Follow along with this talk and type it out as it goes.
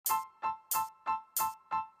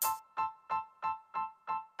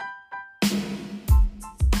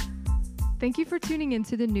Thank you for tuning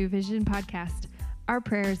into the New Vision podcast. Our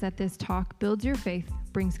prayer is that this talk builds your faith,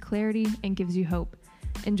 brings clarity, and gives you hope.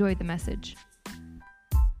 Enjoy the message.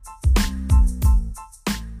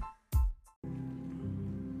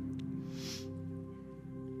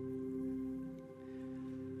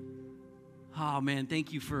 Oh man,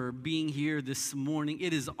 thank you for being here this morning.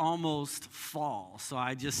 It is almost fall, so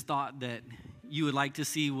I just thought that you would like to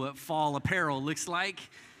see what fall apparel looks like.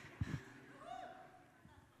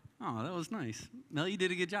 Oh, that was nice. Mel, you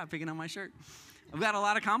did a good job picking out my shirt. I've got a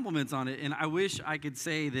lot of compliments on it, and I wish I could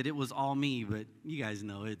say that it was all me, but you guys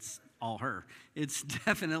know it's all her. It's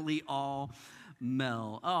definitely all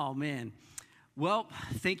Mel. Oh man. Well,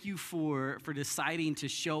 thank you for deciding to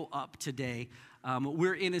show up today.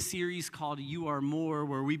 We're in a series called You Are More,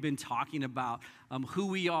 where we've been talking about who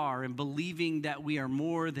we are and believing that we are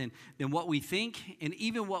more than what we think and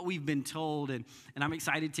even what we've been told. And I'm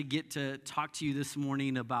excited to get to talk to you this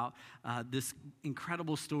morning about this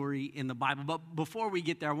incredible story in the Bible. But before we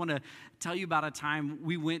get there, I want to tell you about a time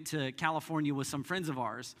we went to California with some friends of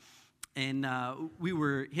ours. And we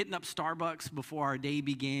were hitting up Starbucks before our day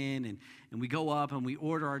began, and we go up and we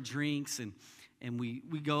order our drinks, and we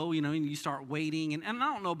go, and you start waiting. And I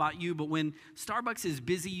don't know about you, but when Starbucks is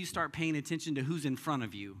busy, you start paying attention to who's in front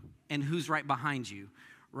of you and who's right behind you,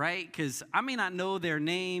 right? Because I may not know their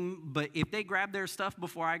name, but if they grab their stuff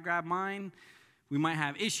before I grab mine, we might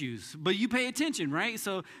have issues. But you pay attention, right?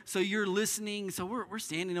 So you're listening. So we're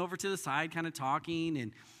standing over to the side kind of talking,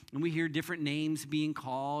 and we hear different names being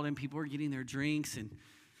called, and people are getting their drinks, and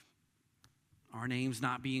our name's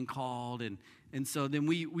not being called. And so then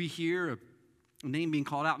we hear a name being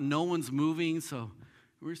called out, and no one's moving, so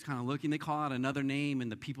we're just kind of looking. They call out another name,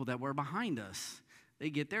 and the people that were behind us, they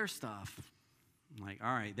get their stuff. I'm like,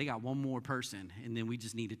 all right, they got one more person, and then we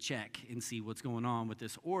just need to check and see what's going on with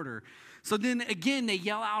this order. So then again, they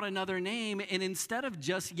yell out another name, and instead of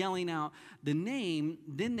just yelling out the name,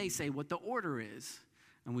 then they say what the order is.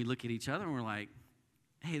 And we look at each other and we're like,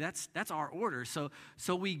 hey, that's our order. So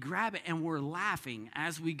we grab it and we're laughing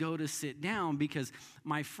as we go to sit down because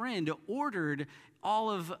my friend ordered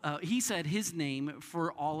he said his name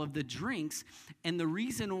for all of the drinks. And the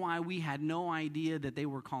reason why we had no idea that they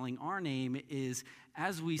were calling our name is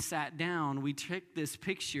as we sat down, we took this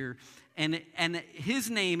picture, and his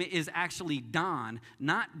name is actually Don,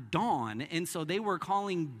 not Dawn. And so they were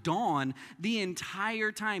calling Dawn the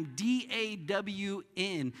entire time,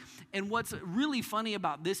 D-A-W-N. And what's really funny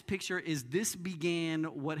about this picture is this began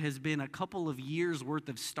what has been a couple of years worth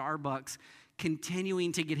of Starbucks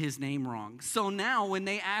continuing to get his name wrong. So now when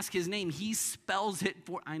they ask his name, he spells it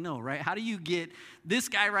I know, right? How do you get this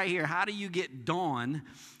guy right here? How do you get Dawn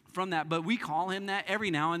from that? But we call him that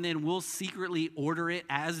every now and then. We'll secretly order it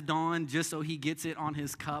as Dawn just so he gets it on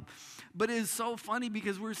his cup. But it's so funny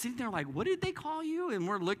because we're sitting there like, what did they call you? And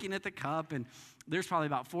we're looking at the cup, and there's probably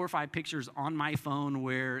about 4 or 5 pictures on my phone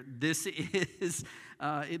where this is,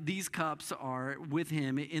 these cups are with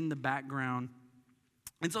him in the background.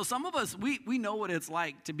 And so some of us, we know what it's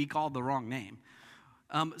like to be called the wrong name.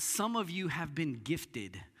 Some of you have been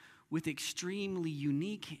gifted with extremely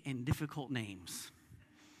unique and difficult names.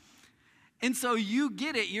 And so you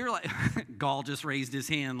get it. You're like, Gaul just raised his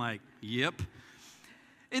hand like, yep.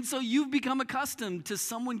 And so you've become accustomed to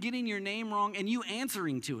someone getting your name wrong and you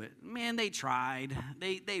answering to it. Man, they tried.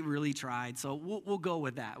 They really tried. So we'll go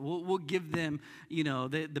with that. We'll give them,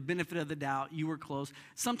 the benefit of the doubt. You were close.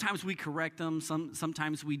 Sometimes we correct them.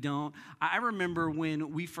 Sometimes we don't. I remember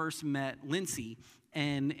when we first met Lindsay,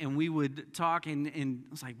 and we would talk, and I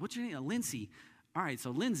was like, what's your name? Lindsay. All right, so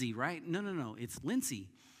Lindsay, right? No, it's Lindsay.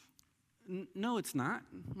 No, it's not.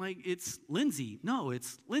 Like, it's Lindsay. No,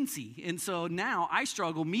 it's Lindsay. And so now I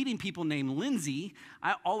struggle meeting people named Lindsay.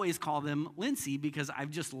 I always call them Lindsay because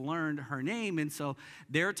I've just learned her name. And so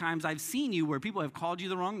there are times I've seen you where people have called you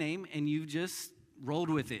the wrong name and you've just rolled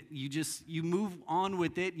with it. You move on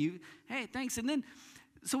with it. Hey, thanks. And then,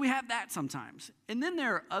 so we have that sometimes. And then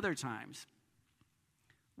there are other times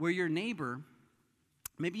where your neighbor,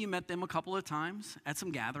 maybe you met them a couple of times at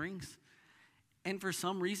some gatherings, and for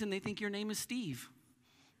some reason, they think your name is Steve.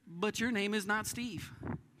 But your name is not Steve.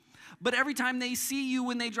 But every time they see you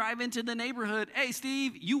when they drive into the neighborhood, hey,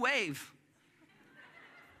 Steve, you wave.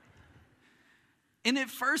 And at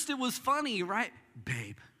first it was funny, right?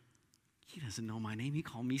 Babe, he doesn't know my name. He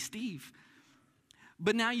called me Steve.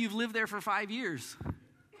 But now you've lived there for 5 years.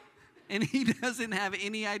 And he doesn't have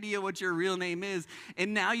any idea what your real name is.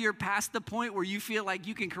 And now you're past the point where you feel like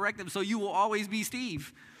you can correct him, so you will always be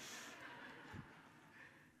Steve.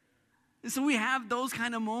 So we have those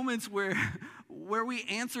kind of moments where we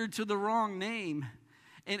answer to the wrong name.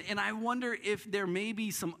 And I wonder if there may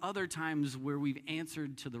be some other times where we've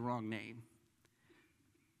answered to the wrong name.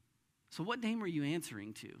 So what name are you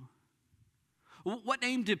answering to? What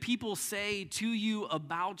name do people say to you,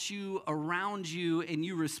 about you, around you, and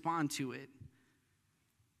you respond to it?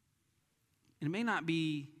 And it may not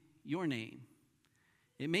be your name.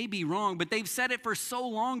 It may be wrong, but they've said it for so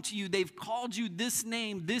long to you. They've called you this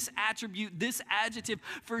name, this attribute, this adjective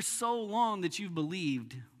for so long that you've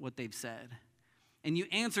believed what they've said. And you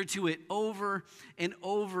answer to it over and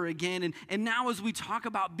over again. And now as we talk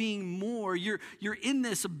about being more, you're in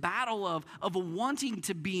this battle of wanting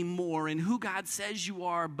to be more and who God says you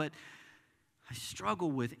are, but I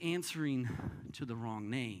struggle with answering to the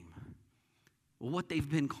wrong name. Well, what they've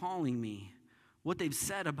been calling me, what they've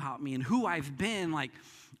said about me and who I've been. Like,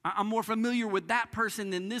 I'm more familiar with that person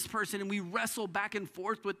than this person, and we wrestle back and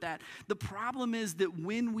forth with that. The problem is that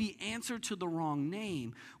when we answer to the wrong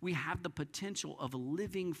name, we have the potential of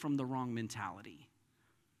living from the wrong mentality.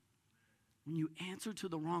 When you answer to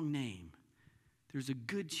the wrong name, there's a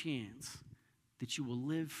good chance that you will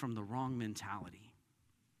live from the wrong mentality.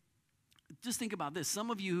 Just think about this. Some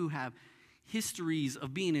of you who have histories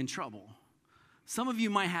of being in trouble, some of you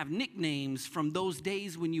might have nicknames from those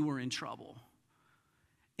days when you were in trouble.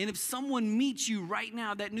 And if someone meets you right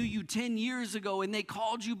now that knew you 10 years ago and they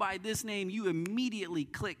called you by this name, you immediately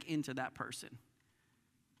click into that person.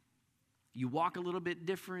 You walk a little bit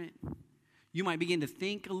different. You might begin to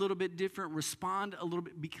think a little bit different, respond a little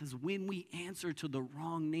bit, because when we answer to the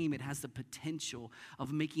wrong name, it has the potential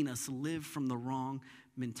of making us live from the wrong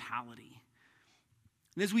mentality.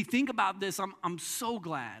 And as we think about this, I'm so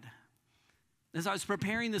glad, as I was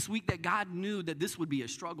preparing this week, that God knew that this would be a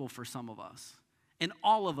struggle for some of us. And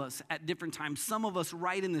all of us at different times, some of us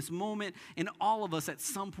right in this moment, and all of us at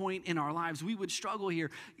some point in our lives, we would struggle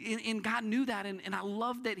here. And God knew that, and I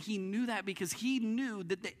love that he knew that, because he knew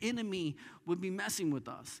that the enemy would be messing with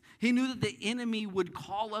us. He knew that the enemy would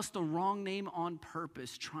call us the wrong name on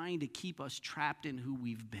purpose, trying to keep us trapped in who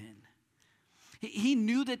we've been. He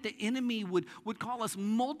knew that the enemy would call us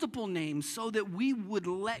multiple names so that we would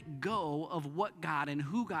let go of what God and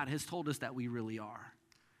who God has told us that we really are.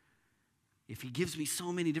 If he gives me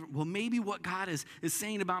so many different, well, maybe what God is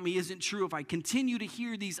saying about me isn't true. If I continue to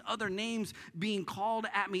hear these other names being called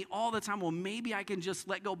at me all the time, well, maybe I can just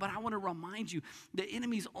let go. But I want to remind you, the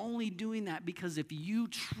enemy's only doing that because if you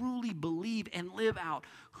truly believe and live out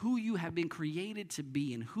who you have been created to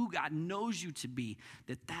be and who God knows you to be,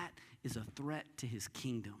 that is a threat to his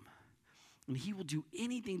kingdom. And he will do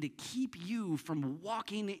anything to keep you from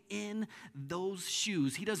walking in those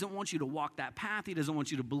shoes. He doesn't want you to walk that path. He doesn't want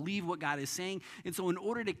you to believe what God is saying. And so in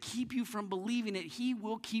order to keep you from believing it, he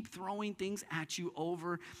will keep throwing things at you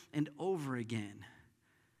over and over again.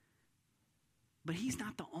 But he's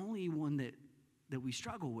not the only one that we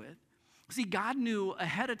struggle with. See, God knew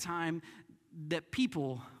ahead of time that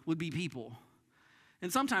people would be people.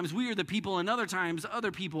 And sometimes we are the people, and other times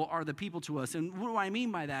other people are the people to us. And what do I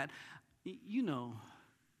mean by that? You know,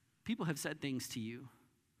 people have said things to you,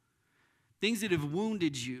 things that have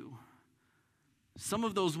wounded you. Some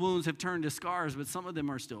of those wounds have turned to scars, but some of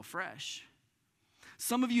them are still fresh.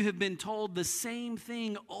 Some of you have been told the same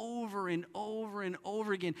thing over and over and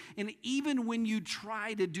over again. And even when you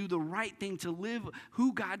try to do the right thing, to live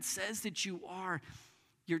who God says that you are,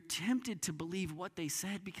 you're tempted to believe what they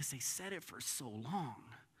said because they said it for so long.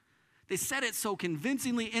 They said it so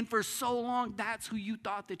convincingly, and for so long, that's who you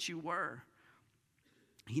thought that you were.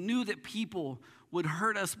 He knew that people would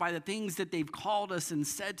hurt us by the things that they've called us and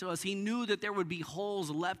said to us. He knew that there would be holes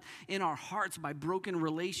left in our hearts by broken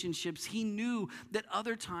relationships. He knew that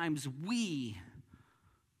other times we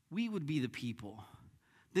would be the people.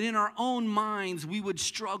 That in our own minds, we would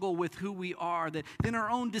struggle with who we are. That in our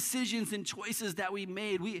own decisions and choices that we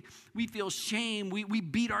made, we feel shame. We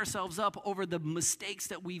beat ourselves up over the mistakes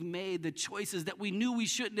that we've made, the choices that we knew we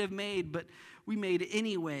shouldn't have made, but we made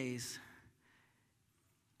anyways.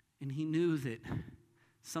 And he knew that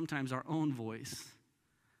sometimes our own voice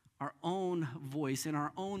in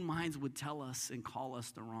our own minds would tell us and call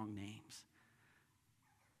us the wrong names.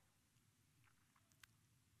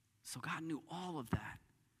 So God knew all of that.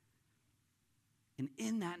 And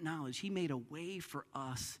in that knowledge, he made a way for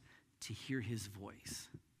us to hear his voice.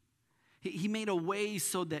 He made a way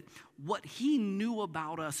so that what he knew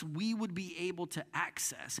about us, we would be able to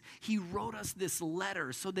access. He wrote us this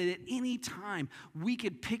letter so that at any time we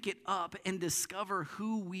could pick it up and discover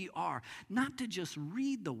who we are. Not to just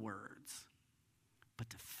read the words,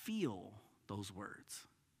 but to feel those words.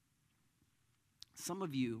 Some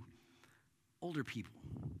of you, older people,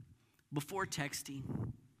 before texting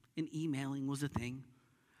and emailing was a thing,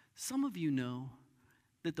 some of you know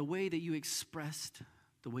that the way that you expressed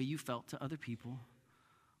the way you felt to other people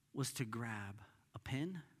was to grab a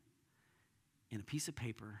pen and a piece of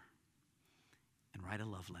paper and write a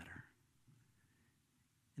love letter.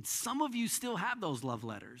 And some of you still have those love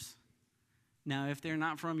letters. Now, if they're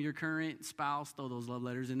not from your current spouse, throw those love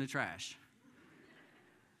letters in the trash.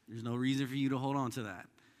 There's no reason for you to hold on to that.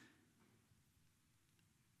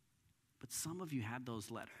 But some of you have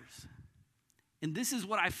those letters. And this is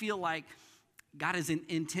what I feel like God has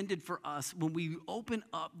intended for us when we open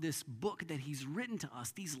up this book that he's written to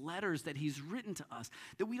us, these letters that he's written to us,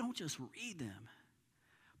 that we don't just read them,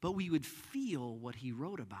 but we would feel what he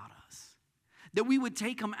wrote about us. That we would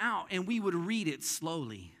take them out and we would read it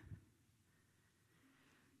slowly.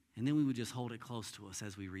 And then we would just hold it close to us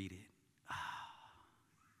as we read it.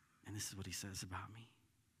 And this is what he says about me.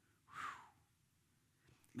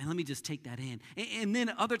 Man, let me just take that in. And then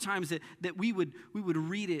other times that we would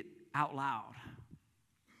read it out loud.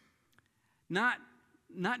 Not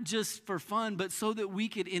just for fun, but so that we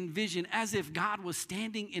could envision as if God was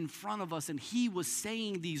standing in front of us and he was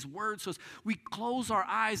saying these words. So we close our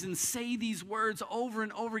eyes and say these words over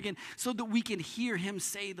and over again so that we can hear him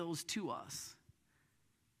say those to us.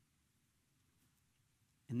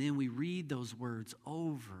 And then we read those words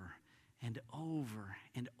over and over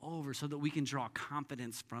and over so that we can draw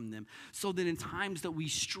confidence from them. So that in times that we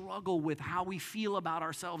struggle with how we feel about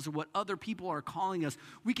ourselves or what other people are calling us,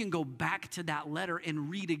 we can go back to that letter and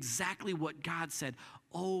read exactly what God said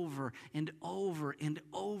over and over and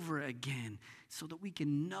over again so that we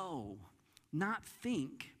can know, not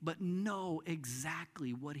think, but know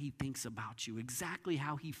exactly what he thinks about you, exactly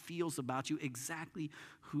how he feels about you, exactly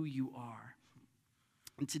who you are.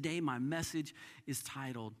 And today my message is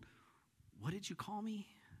titled, "What did you call me?"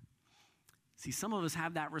 See, some of us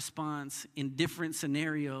have that response in different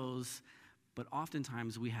scenarios, but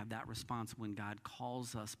oftentimes we have that response when God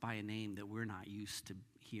calls us by a name that we're not used to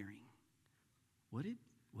hearing. What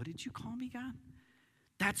did you call me, God?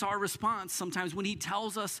 That's our response sometimes when he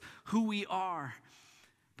tells us who we are.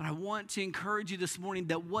 But I want to encourage you this morning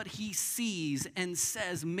that what he sees and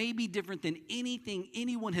says may be different than anything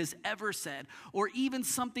anyone has ever said, or even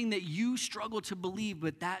something that you struggle to believe,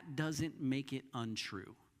 but that doesn't make it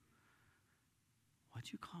untrue.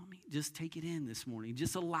 What'd you call me? Just take it in this morning.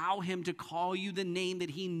 Just allow him to call you the name that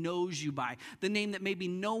he knows you by, the name that maybe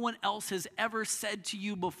no one else has ever said to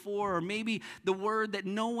you before, or maybe the word that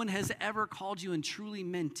no one has ever called you and truly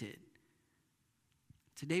meant it.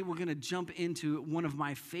 Today we're going to jump into one of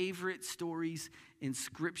my favorite stories in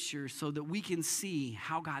Scripture so that we can see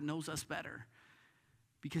how God knows us better.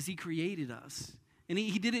 Because he created us. And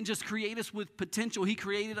he didn't just create us with potential, he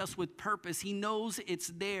created us with purpose. He knows it's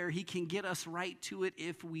there. He can get us right to it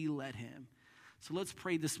if we let him. So let's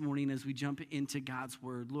pray this morning as we jump into God's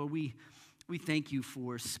word. Lord, we thank you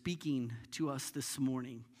for speaking to us this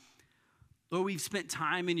morning. Lord, we've spent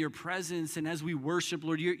time in your presence, and as we worship,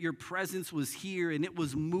 Lord, your presence was here, and it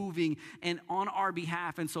was moving and on our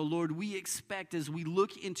behalf. And so, Lord, we expect as we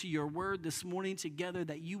look into your word this morning together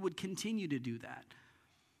that you would continue to do that.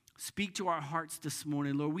 Speak to our hearts this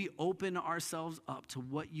morning, Lord. We open ourselves up to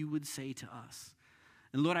what you would say to us.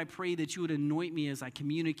 And Lord, I pray that you would anoint me as I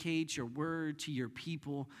communicate your word to your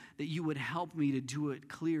people, that you would help me to do it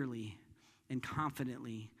clearly and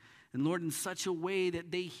confidently. And Lord, in such a way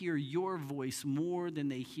that they hear your voice more than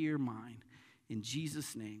they hear mine. In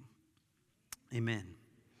Jesus' name, amen.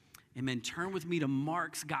 Amen. Turn with me to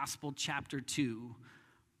Mark's Gospel, chapter 2.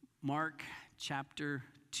 Mark, chapter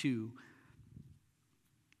 2.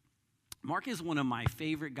 Mark is one of my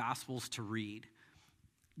favorite Gospels to read.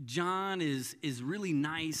 John is really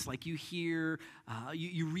nice. Like you hear,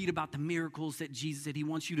 you read about the miracles that Jesus did. He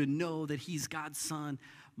wants you to know that he's God's son.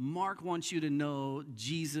 Mark wants you to know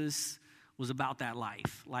Jesus was about that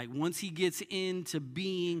life. Like once he gets into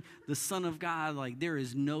being the Son of God, like there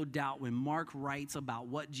is no doubt when Mark writes about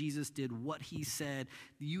what Jesus did, what he said,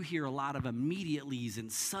 you hear a lot of immediatelys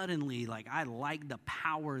and suddenly. Like I like the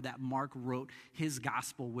power that Mark wrote his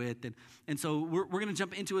gospel with. And so we're going to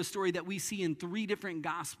jump into a story that we see in 3 different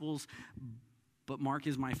gospels, but Mark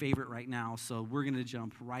is my favorite right now. So we're going to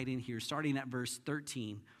jump right in here, starting at verse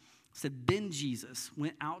 13. It said, "Then Jesus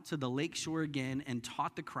went out to the lake shore again and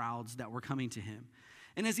taught the crowds that were coming to him.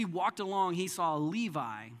 And as he walked along, he saw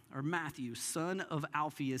Levi, or Matthew, son of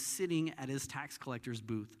Alphaeus, sitting at his tax collector's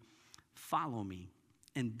booth. 'Follow me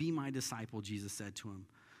and be my disciple,' Jesus said to him.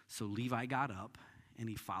 So Levi got up and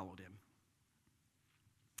he followed him."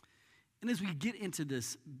 And as we get into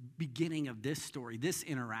this beginning of this story, this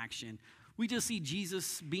interaction, we just see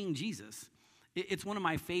Jesus being Jesus. It's one of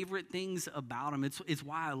my favorite things about him. It's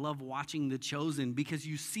why I love watching The Chosen, because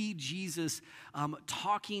you see Jesus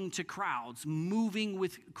talking to crowds, moving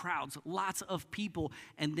with crowds, lots of people,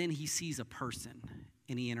 and then he sees a person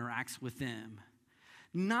and he interacts with them.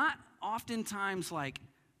 Not oftentimes like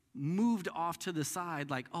moved off to the side,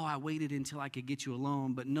 like, oh, I waited until I could get you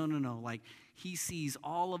alone. But no. Like, he sees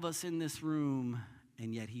all of us in this room,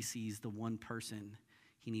 and yet he sees the one person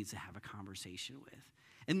he needs to have a conversation with.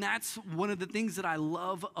 And that's one of the things that I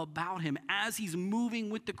love about him. As he's moving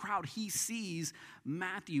with the crowd, he sees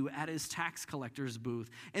Matthew at his tax collector's booth.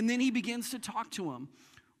 And then he begins to talk to him,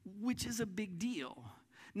 which is a big deal.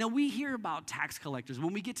 Now, we hear about tax collectors.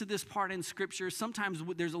 When we get to this part in Scripture, sometimes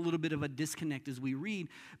there's a little bit of a disconnect as we read.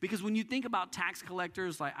 Because when you think about tax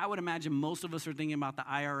collectors, like I would imagine most of us are thinking about the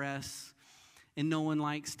IRS. And no one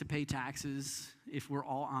likes to pay taxes, if we're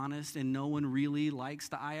all honest. And no one really likes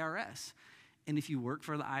the IRS. And if you work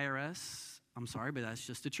for the IRS, I'm sorry, but that's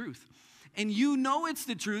just the truth. And you know it's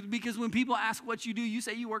the truth because when people ask what you do, you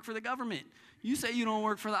say you work for the government. You say you don't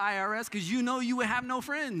work for the IRS because you know you would have no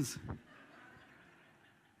friends.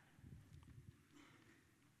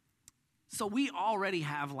 So we already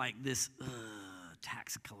have like this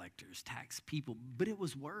tax collectors, tax people, but it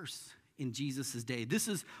was worse in Jesus' day. This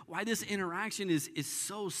is why this interaction is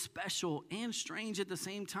so special and strange at the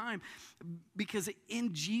same time, because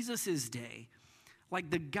in Jesus' day, like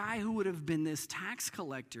the guy who would have been this tax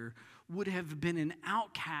collector would have been an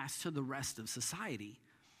outcast to the rest of society.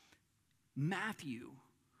 Matthew,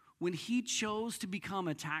 when he chose to become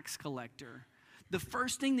a tax collector, the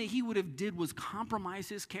first thing that he would have did was compromise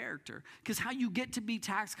his character. Because how you get to be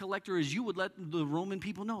tax collector is you would let the Roman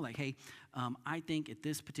people know, like, hey, I think at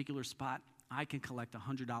this particular spot, I can collect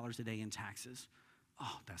 $100 a day in taxes.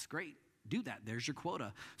 Oh, that's great. Do that. There's your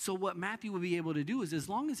quota. So what Matthew would be able to do is, as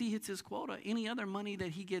long as he hits his quota, any other money that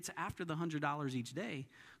he gets after the $100 each day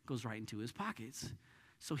goes right into his pockets.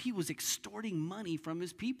 So he was extorting money from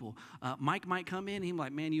his people. Mike might come in, he's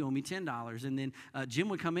like, man, you owe me $10. And then Jim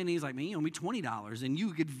would come in, and he's like, man, you owe me $20. And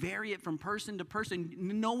you could vary it from person to person.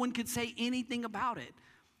 No one could say anything about it.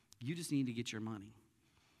 You just need to get your money.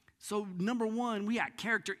 So number one, we got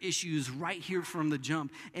character issues right here from the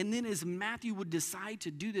jump. And then as Matthew would decide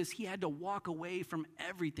to do this, he had to walk away from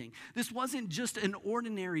everything. This wasn't just an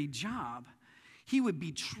ordinary job. He would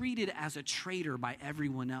be treated as a traitor by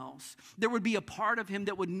everyone else. There would be a part of him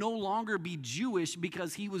that would no longer be Jewish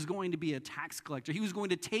because he was going to be a tax collector. He was going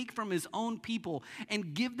to take from his own people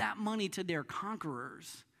and give that money to their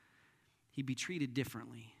conquerors. He'd be treated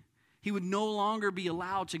differently. He would no longer be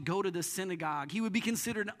allowed to go to the synagogue. He would be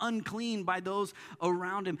considered unclean by those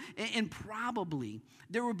around him. And probably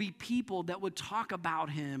there would be people that would talk about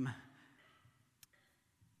him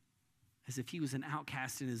as if he was an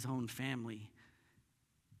outcast in his own family.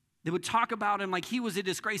 They would talk about him like he was a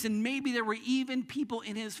disgrace. And maybe there were even people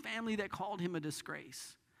in his family that called him a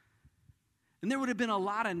disgrace. And there would have been a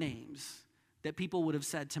lot of names that people would have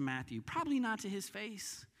said to Matthew. Probably not to his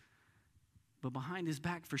face, but behind his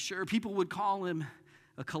back for sure. People would call him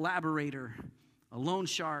a collaborator, a loan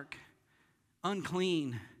shark,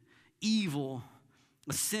 unclean, evil,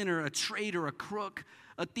 a sinner, a traitor, a crook,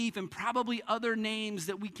 a thief, and probably other names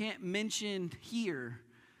that we can't mention here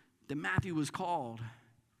that Matthew was called.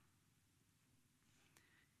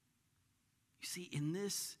 You see, in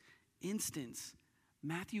this instance,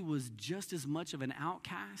 Matthew was just as much of an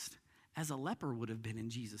outcast as a leper would have been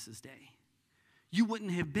in Jesus' day. You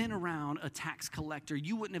wouldn't have been around a tax collector.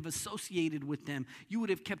 You wouldn't have associated with them. You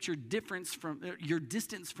would have kept your distance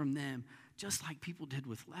from them, just like people did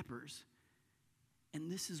with lepers.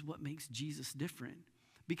 And this is what makes Jesus different.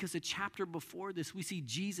 Because a chapter before this, we see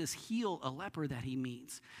Jesus heal a leper that he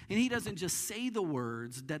meets. And he doesn't just say the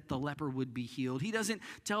words that the leper would be healed. He doesn't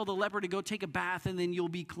tell the leper to go take a bath and then you'll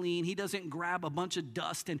be clean. He doesn't grab a bunch of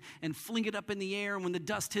dust and fling it up in the air. And when the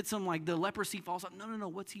dust hits him, like the leprosy falls off. No.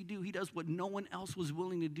 What's he do? He does what no one else was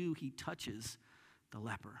willing to do. He touches the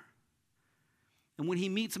leper. And when he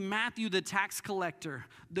meets Matthew, the tax collector,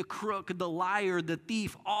 the crook, the liar, the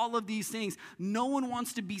thief, all of these things, no one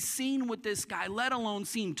wants to be seen with this guy, let alone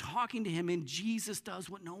seen talking to him. And Jesus does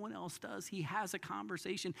what no one else does. He has a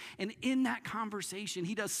conversation. And in that conversation,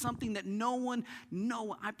 he does something that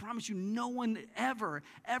I promise you, no one ever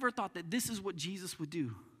thought that this is what Jesus would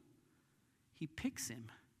do. He picks him.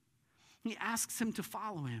 He asks him to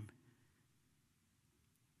follow him.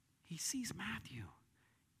 He sees Matthew.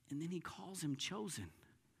 And then he calls him chosen.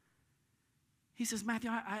 He says, Matthew,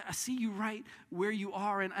 I see you right where you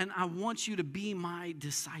are, and I want you to be my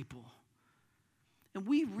disciple. And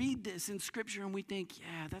we read this in Scripture and we think,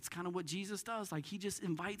 yeah, that's kind of what Jesus does. Like, he just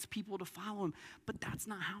invites people to follow him. But that's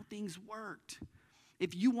not how things worked.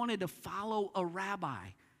 If you wanted to follow a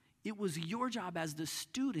rabbi, it was your job as the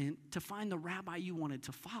student to find the rabbi you wanted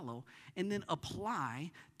to follow and then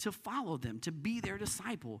apply to follow them, to be their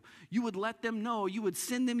disciple. You would let them know. You would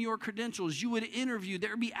send them your credentials. You would interview.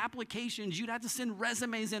 There would be applications. You'd have to send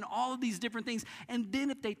resumes and all of these different things. And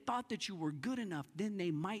then if they thought that you were good enough, then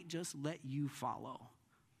they might just let you follow.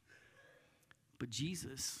 But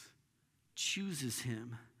Jesus chooses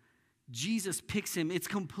him. Jesus picks him. It's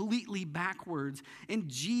completely backwards. And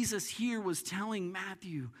Jesus here was telling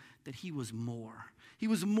Matthew that he was more. He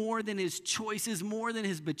was more than his choices, more than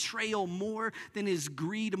his betrayal, more than his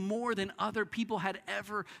greed, more than other people had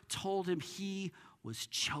ever told him. He was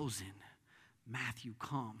chosen. Matthew,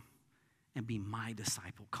 come and be my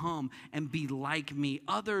disciple. Come and be like me.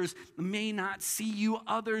 Others may not see you.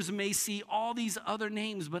 Others may see all these other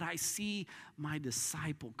names, but I see my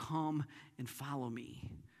disciple. Come and follow me.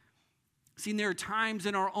 See, there are times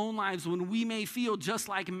in our own lives when we may feel just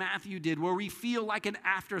like Matthew did, where we feel like an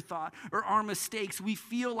afterthought or our mistakes. We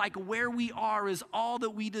feel like where we are is all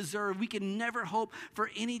that we deserve. We can never hope for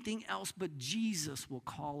anything else, but Jesus will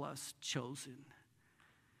call us chosen.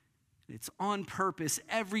 It's on purpose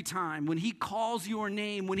every time. When he calls your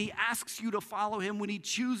name, when he asks you to follow him, when he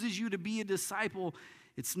chooses you to be a disciple,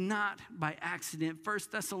 it's not by accident. 1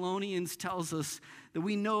 Thessalonians tells us that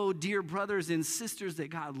we know, dear brothers and sisters, that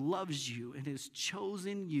God loves you and has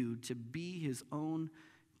chosen you to be his own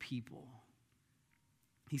people.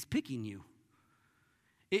 He's picking you.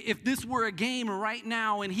 If this were a game right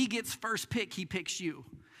now and he gets first pick, he picks you.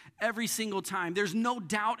 Every single time. There's no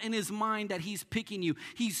doubt in his mind that he's picking you.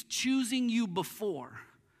 He's choosing you before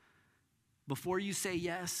you say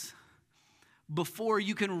yes, before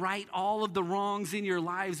you can right all of the wrongs in your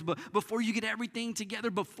lives, but before you get everything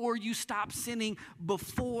together, before you stop sinning,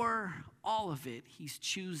 before all of it, he's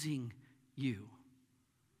choosing you.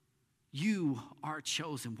 You are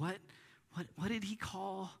chosen. What did he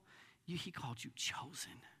call you? He called you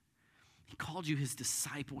chosen. He called you his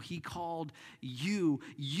disciple. He called you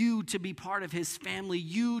to be part of his family,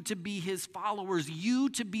 you to be his followers, you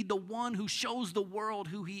to be the one who shows the world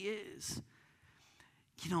who he is.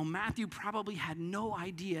 You know, Matthew probably had no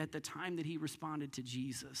idea at the time that he responded to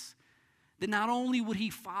Jesus that not only would he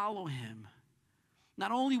follow him,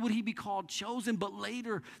 not only would he be called chosen, but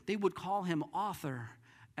later they would call him author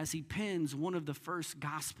as he pens one of the first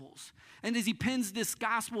gospels. And as he pens this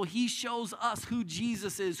gospel, he shows us who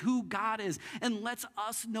Jesus is, who God is, and lets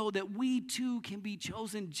us know that we too can be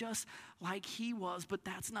chosen just like he was. But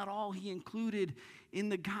that's not all he included in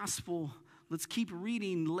the gospel. Let's keep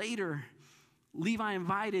reading. Later, Levi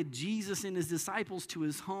invited Jesus and his disciples to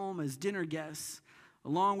his home as dinner guests,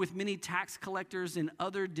 along with many tax collectors and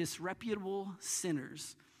other disreputable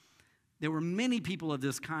sinners. There were many people of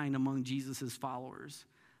this kind among Jesus' followers.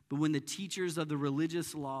 But when the teachers of the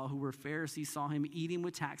religious law, who were Pharisees, saw him eating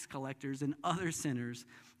with tax collectors and other sinners,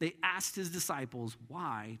 they asked his disciples,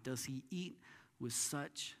 "Why does he eat with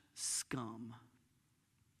such scum?"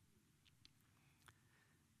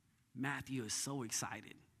 Matthew is so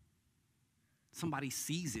excited. Somebody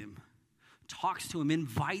sees him, talks to him,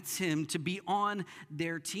 invites him to be on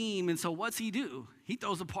their team. And so what's he do? He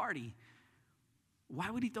throws a party. Why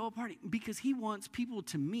would he throw a party? Because he wants people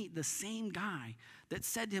to meet the same guy that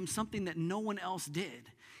said to him something that no one else did.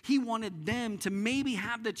 He wanted them to maybe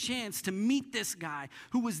have the chance to meet this guy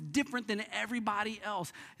who was different than everybody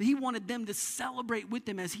else. He wanted them to celebrate with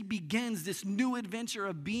him as he begins this new adventure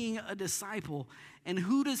of being a disciple. And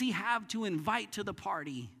who does he have to invite to the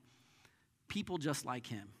party? People just like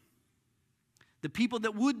him. The people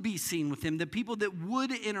that would be seen with him, the people that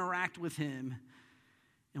would interact with him.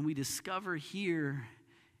 And we discover here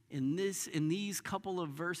in these couple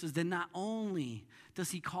of verses that not only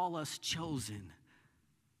does he call us chosen,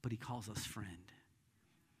 but he calls us friend.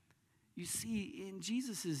 You see, in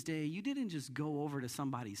Jesus' day, you didn't just go over to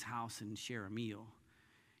somebody's house and share a meal.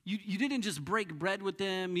 You didn't just break bread with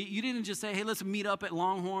them. You didn't just say, hey, let's meet up at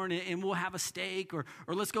Longhorn and we'll have a steak, or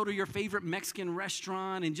let's go to your favorite Mexican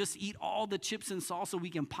restaurant and just eat all the chips and salsa we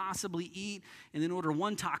can possibly eat and then order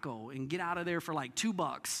one taco and get out of there for like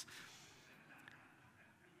 $2.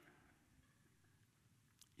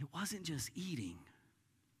 It wasn't just eating.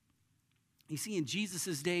 You see, in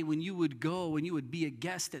Jesus' day, when you would go and you would be a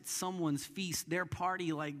guest at someone's feast, their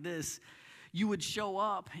party like this, you would show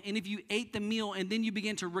up, and if you ate the meal and then you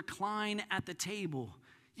began to recline at the table,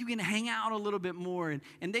 you can hang out a little bit more. And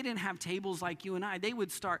they didn't have tables like you and I. They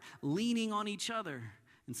would start leaning on each other.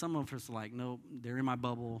 And some of us are like, nope, they're in my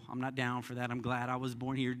bubble. I'm not down for that. I'm glad I was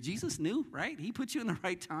born here. Jesus knew, right? He put you in the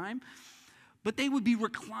right time. But they would be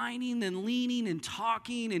reclining and leaning and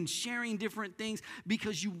talking and sharing different things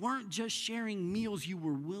because you weren't just sharing meals. You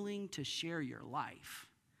were willing to share your life.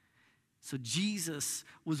 So Jesus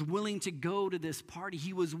was willing to go to this party.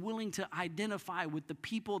 He was willing to identify with the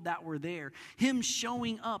people that were there. Him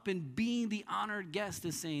showing up and being the honored guest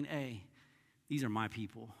is saying, hey, these are my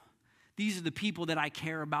people. These are the people that I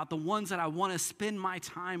care about, the ones that I want to spend my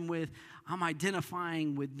time with. I'm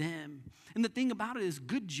identifying with them. And the thing about it is,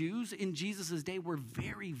 good Jews in Jesus' day were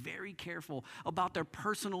very, very careful about their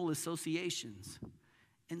personal associations.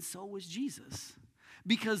 And so was Jesus,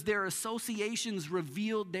 because their associations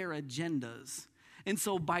revealed their agendas. And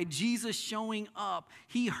so by Jesus showing up,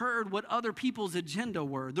 he heard what other people's agenda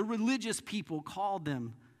were. The religious people called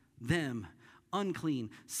them unclean,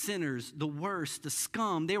 sinners, the worst, the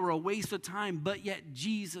scum. They were a waste of time, but yet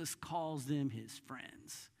Jesus calls them his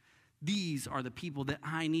friends. These are the people that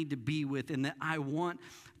I need to be with and that I want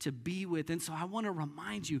to be with. And so I want to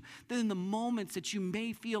remind you that in the moments that you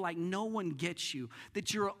may feel like no one gets you,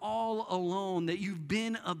 that you're all alone, that you've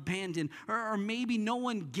been abandoned, or maybe no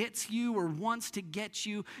one gets you or wants to get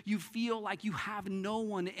you, you feel like you have no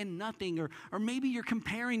one and nothing, or maybe you're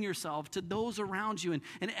comparing yourself to those around you and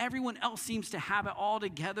everyone else seems to have it all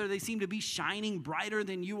together. They seem to be shining brighter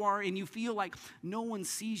than you are and you feel like no one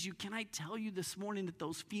sees you. Can I tell you this morning that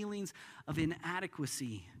those feelings of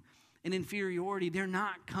inadequacy and inferiority, they're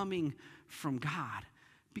not coming from God,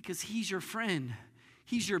 because he's your friend.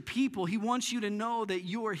 He's your people. He wants you to know that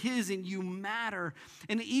you're his and you matter.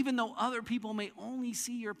 And even though other people may only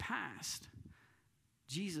see your past,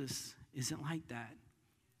 Jesus isn't like that.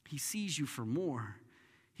 He sees you for more.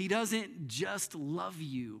 He doesn't just love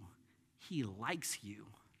you. He likes you.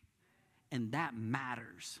 And that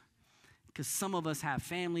matters, because some of us have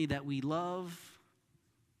family that we love.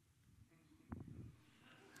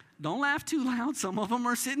 Don't laugh too loud. Some of them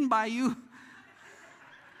are sitting by you.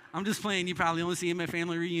 I'm just playing. You probably only see them at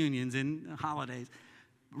family reunions and holidays,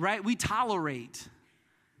 right? We tolerate.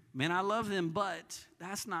 Man, I love them, but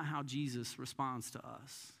that's not how Jesus responds to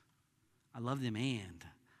us. I love them and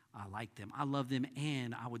I like them. I love them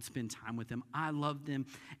and I would spend time with them. I love them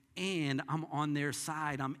and I'm on their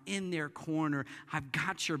side. I'm in their corner. I've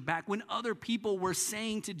got your back. When other people were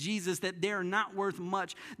saying to Jesus that they're not worth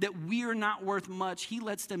much, that we're not worth much, he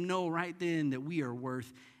lets them know right then that we are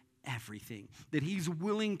worth everything, that he's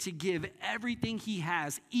willing to give everything he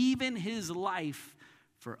has, even his life,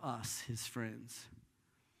 for us, his friends.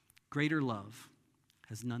 Greater love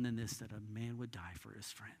has none than this, that a man would die for his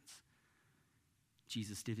friends.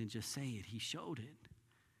 Jesus didn't just say it, he showed it.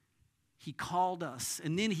 He called us,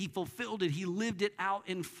 and then he fulfilled it. He lived it out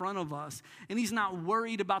in front of us. And he's not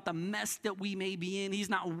worried about the mess that we may be in. He's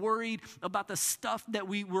not worried about the stuff that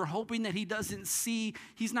we were hoping that he doesn't see.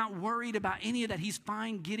 He's not worried about any of that. He's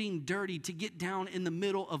fine getting dirty to get down in the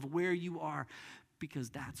middle of where you are,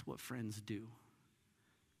 because that's what friends do.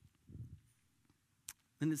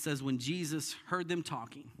 Then it says, when Jesus heard them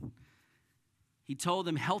talking, he told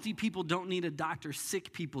them, healthy people don't need a doctor,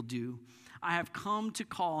 sick people do. I have come to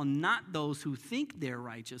call not those who think they're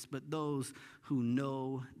righteous, but those who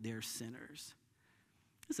know they're sinners.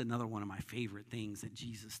 This is another one of my favorite things that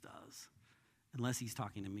Jesus does, unless he's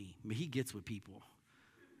talking to me. But he gets with people.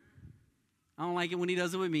 I don't like it when he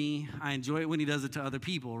does it with me. I enjoy it when he does it to other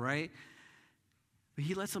people, right? But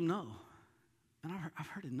he lets them know. And I've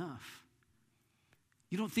heard enough.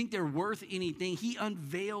 You don't think they're worth anything. He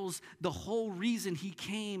unveils the whole reason he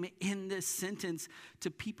came in this sentence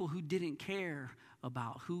to people who didn't care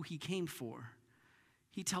about who he came for.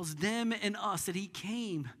 He tells them and us that he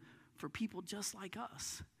came for people just like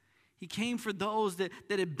us. He came for those that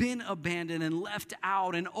had been abandoned and left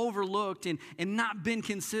out and overlooked and not been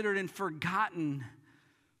considered and forgotten.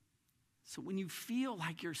 So when you feel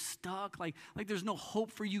like you're stuck, like there's no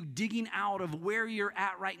hope for you digging out of where you're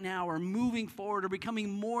at right now or moving forward or becoming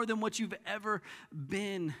more than what you've ever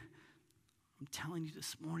been, I'm telling you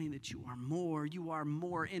this morning that you are more. You are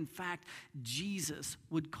more. In fact, Jesus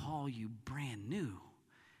would call you brand new.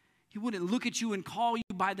 He wouldn't look at you and call you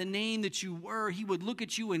by the name that you were. He would look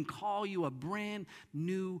at you and call you a brand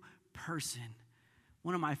new person.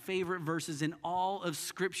 One of my favorite verses in all of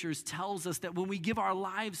Scriptures tells us that when we give our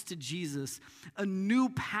lives to Jesus, a new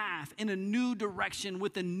path in a new direction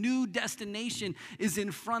with a new destination is in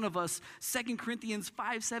front of us. 2 Corinthians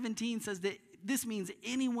 5:17 says that this means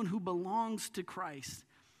anyone who belongs to Christ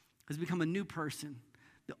has become a new person.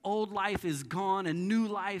 The old life is gone. A new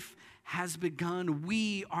life has begun.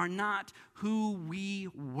 We are not who we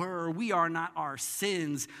were. We are not our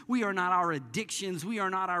sins. We are not our addictions. We are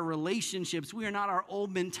not our relationships. We are not our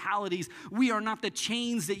old mentalities. We are not the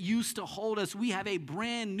chains that used to hold us. We have a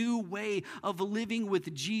brand new way of living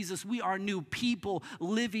with Jesus. We are new people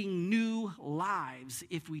living new lives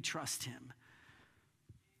if we trust him.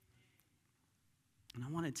 And I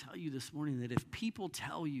want to tell you this morning that if people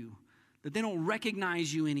tell you that they don't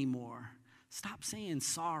recognize you anymore, stop saying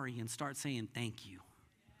sorry and start saying thank you.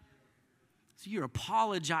 So you're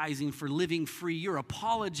apologizing for living free. You're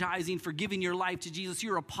apologizing for giving your life to Jesus.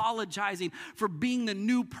 You're apologizing for being the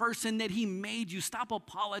new person that he made you. Stop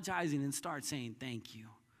apologizing and start saying thank you.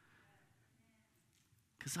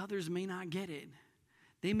 Because others may not get it.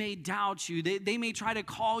 They may doubt you. They may try to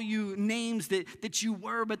call you names that you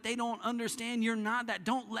were, but they don't understand you're not that.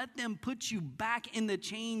 Don't let them put you back in the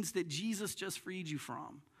chains that Jesus just freed you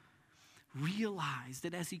from. Realize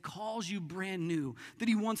that as he calls you brand new, that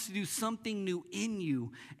he wants to do something new in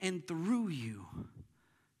you and through you.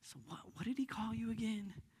 So what did he call you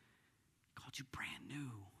again? He called you brand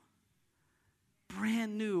new.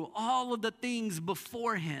 Brand new. All of the things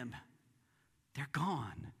before him, they're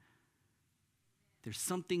gone. There's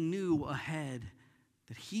something new ahead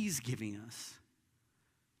that he's giving us.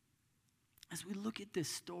 As we look at this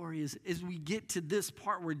story, as we get to this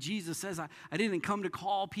part where Jesus says, I didn't come to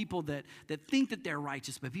call people that think that they're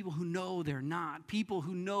righteous, but people who know they're not, people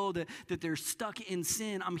who know that they're stuck in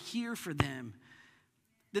sin. I'm here for them.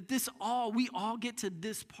 That we all get to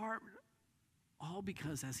this part, all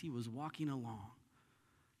because as he was walking along,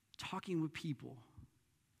 talking with people,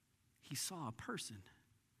 he saw a person.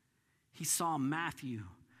 He saw Matthew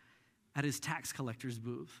at his tax collector's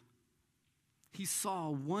booth. He saw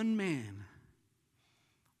one man,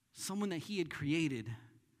 someone that he had created,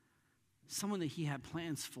 someone that he had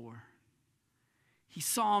plans for. He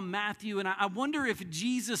saw Matthew, and I wonder if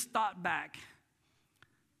Jesus thought back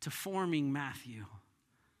to forming Matthew.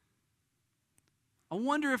 I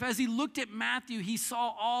wonder if as he looked at Matthew, he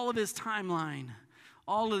saw all of his timeline,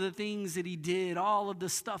 all of the things that he did, all of the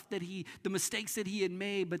stuff the mistakes that he had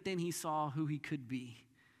made, but then he saw who he could be,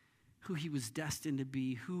 who he was destined to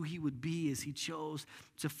be, who he would be as he chose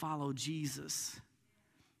to follow Jesus.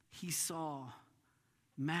 He saw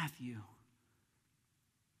Matthew.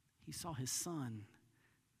 He saw his son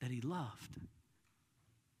that he loved.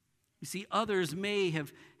 You see, others may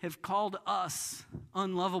have called us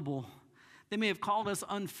unlovable. They may have called us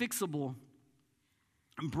unfixable,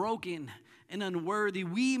 broken, and unworthy.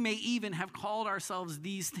 We may even have called ourselves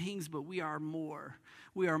these things, but we are more.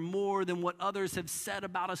 We are more than what others have said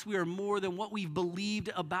about us. We are more than what we've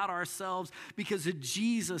believed about ourselves, because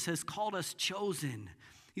Jesus has called us chosen.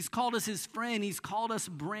 He's called us his friend. He's called us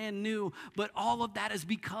brand new. But all of that is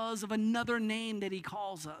because of another name that he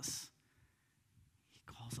calls us. He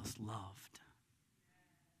calls us loved.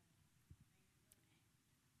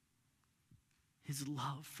 His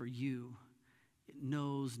love for you, it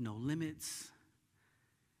knows no limits.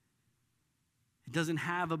 It doesn't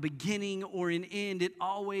have a beginning or an end. It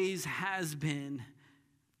always has been.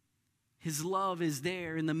 His love is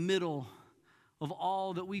there in the middle of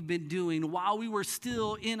all that we've been doing, while we were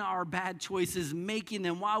still in our bad choices, making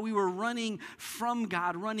them, while we were running from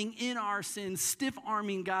God, running in our sins,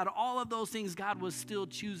 stiff-arming God, all of those things, God was still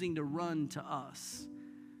choosing to run to us.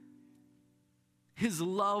 His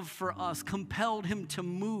love for us compelled him to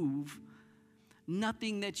move.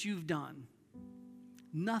 Nothing that you've done,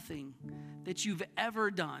 nothing that you've ever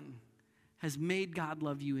done has made God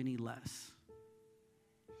love you any less.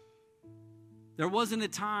 There wasn't a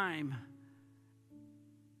time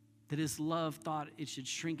that his love thought it should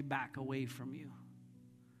shrink back away from you.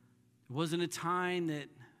 There wasn't a time that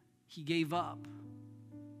he gave up.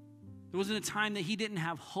 There wasn't a time that he didn't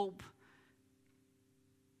have hope.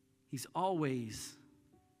 He's always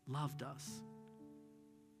loved us.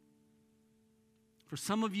 For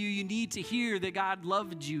some of you, you need to hear that God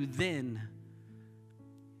loved you then.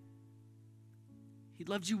 He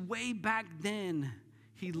loved you way back then.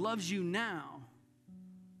 He loves you now.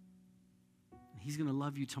 He's going to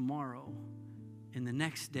love you tomorrow and the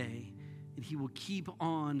next day, and he will keep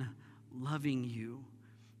on loving you.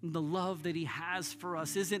 And the love that he has for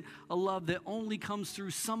us isn't a love that only comes through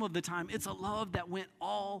some of the time. It's a love that went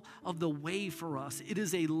all of the way for us. It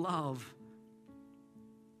is a love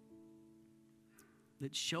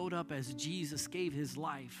that showed up as Jesus gave his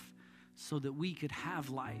life so that we could have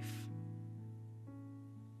life.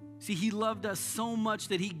 See, he loved us so much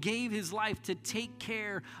that he gave his life to take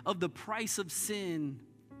care of the price of sin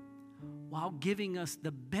while giving us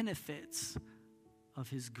the benefits of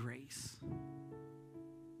his grace.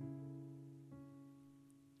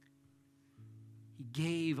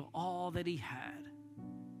 gave all that he had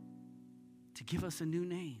to give us a new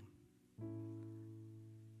name.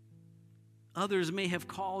 Others may have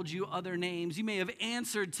called you other names. You may have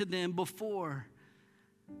answered to them before.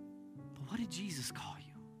 But what did Jesus call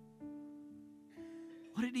you?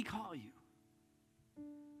 What did he call you?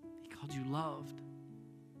 He called you loved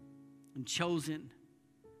and chosen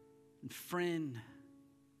and friend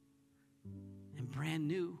and brand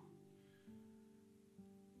new.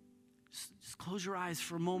 Just close your eyes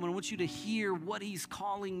for a moment. I want you to hear what he's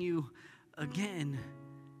calling you again.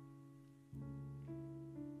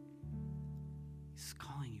 He's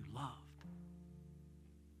calling you loved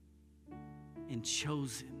and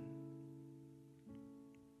chosen.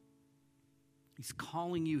 He's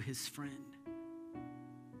calling you his friend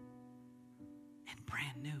and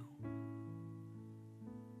brand new.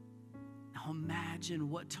 Now imagine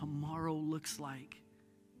what tomorrow looks like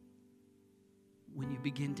when you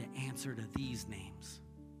begin to answer to these names.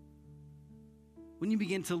 When you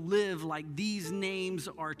begin to live like these names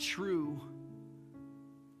are true,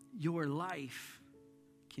 your life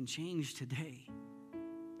can change today.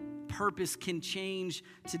 Purpose can change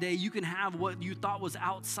today. You can have what you thought was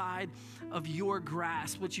outside of your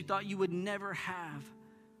grasp, what you thought you would never have.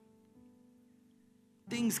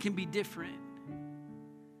 Things can be different.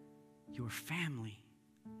 Your family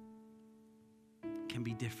can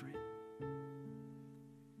be different.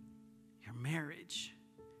 Your marriage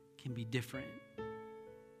can be different.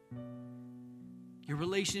 Your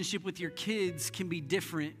relationship with your kids can be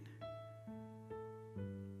different.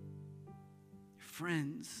 Your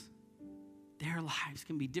friends, their lives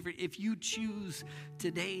can be different. If you choose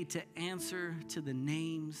today to answer to the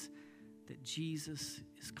names that Jesus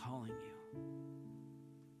is calling you,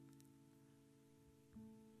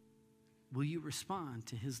 will you respond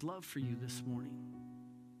to his love for you this morning?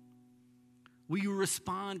 Will you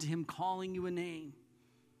respond to him calling you a name?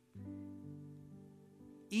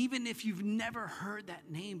 Even if you've never heard that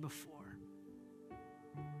name before,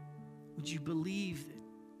 would you believe that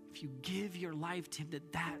if you give your life to him,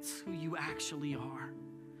 that that's who you actually are?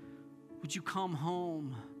 Would you come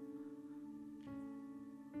home?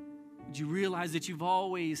 Would you realize that you've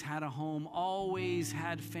always had a home, always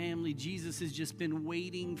had family? Jesus has just been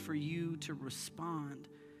waiting for you to respond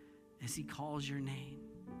as he calls your name.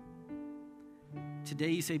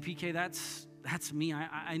 Today you say, PK, that's me.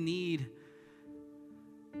 I need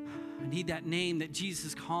that name that Jesus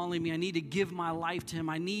is calling me. I need to give my life to him.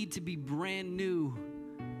 I need to be brand new.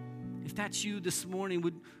 If that's you this morning,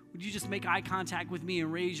 would you just make eye contact with me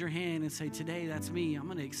and raise your hand and say, today, that's me. I'm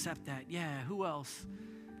going to accept that. Yeah, who else?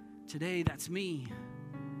 Today, that's me.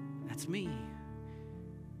 That's me.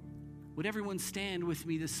 Would everyone stand with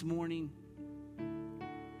me this morning?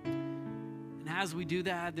 And as we do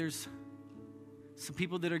that, there's some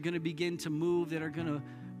people that are going to begin to move, that are going to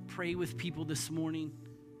pray with people this morning.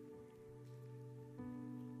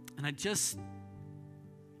 And I just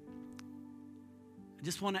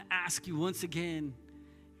want to ask you once again,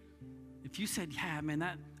 if you said, yeah, man,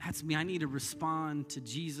 that's me. I need to respond to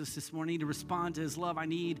Jesus this morning. I need to respond to his love. I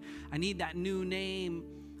need that new name.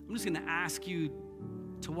 I'm just going to ask you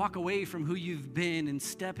to walk away from who you've been and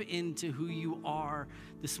step into who you are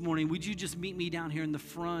this morning. Would you just meet me down here in the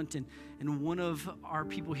front, and one of our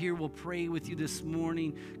people here will pray with you this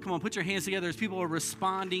morning. Come on, put your hands together as people are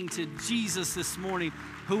responding to Jesus this morning.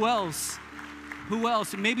 Who else? Who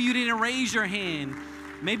else? Maybe you didn't raise your hand.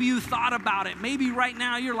 Maybe you thought about it. Maybe right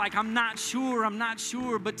now you're like, I'm not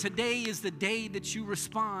sure. But today is the day that you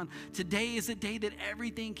respond. Today is the day that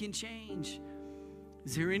everything can change.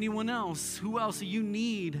 Is there anyone else? Who else do you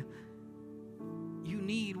need? You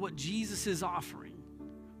need what Jesus is offering.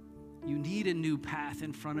 You need a new path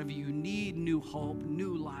in front of you. You need new hope,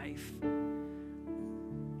 new life.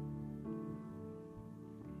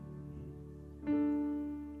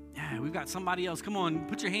 Yeah, we've got somebody else. Come on,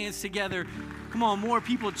 put your hands together. Come on, more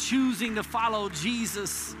people choosing to follow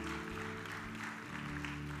Jesus.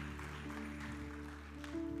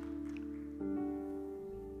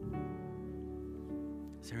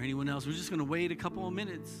 Is there anyone else? We're just going to wait a couple of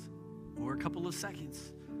minutes or a couple of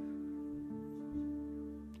seconds.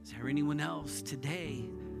 Is there anyone else today?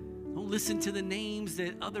 Don't listen to the names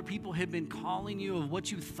that other people have been calling you of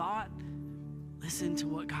what you thought. Listen to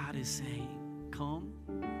what God is saying. Come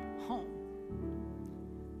home.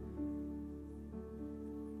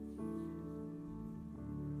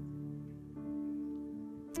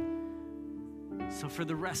 So for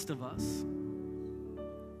the rest of us,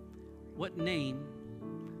 what name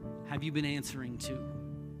have you been answering to?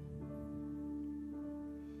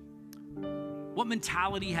 What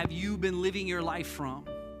mentality have you been living your life from?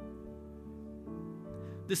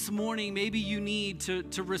 This morning, maybe you need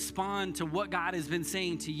to respond to what God has been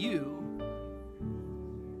saying to you.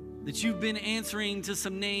 That you've been answering to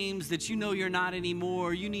some names that you know you're not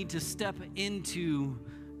anymore. You need to step into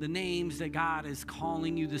the names that God is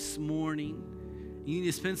calling you this morning. You need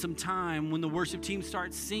to spend some time when the worship team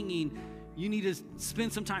starts singing. You need to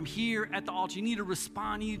spend some time here at the altar. You need to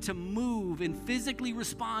respond. You need to move and physically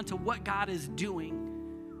respond to what God is doing.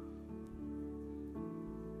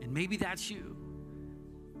 And maybe that's you.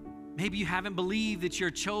 Maybe you haven't believed that you're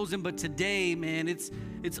chosen, but today, man, it's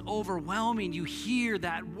overwhelming. You hear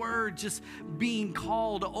that word just being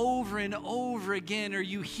called over and over again, or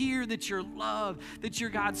you hear that you're loved, that you're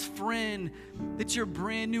God's friend, that you're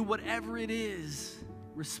brand new, whatever it is.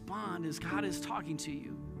 Respond as God is talking to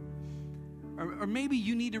you. Or maybe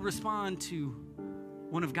you need to respond to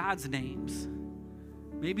one of God's names.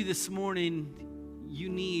 Maybe this morning you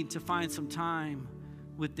need to find some time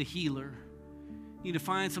with the healer. You need to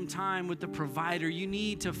find some time with the provider. You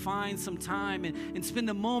need to find some time and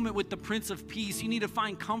spend a moment with the Prince of Peace. You need to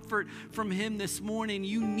find comfort from him this morning.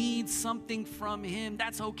 You need something from him.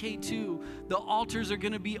 That's okay too. The altars are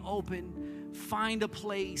going to be open. Find a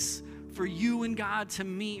place for you and God to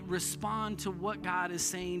meet. Respond to what God is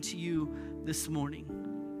saying to you this morning.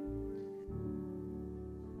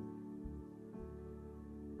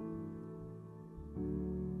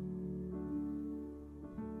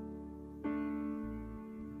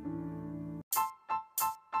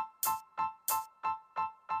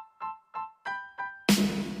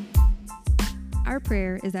 Our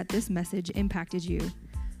prayer is that this message impacted you.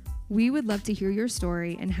 We would love to hear your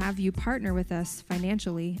story and have you partner with us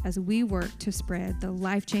financially as we work to spread the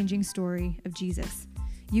life-changing story of Jesus.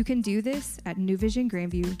 You can do this at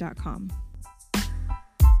newvisiongrandview.com.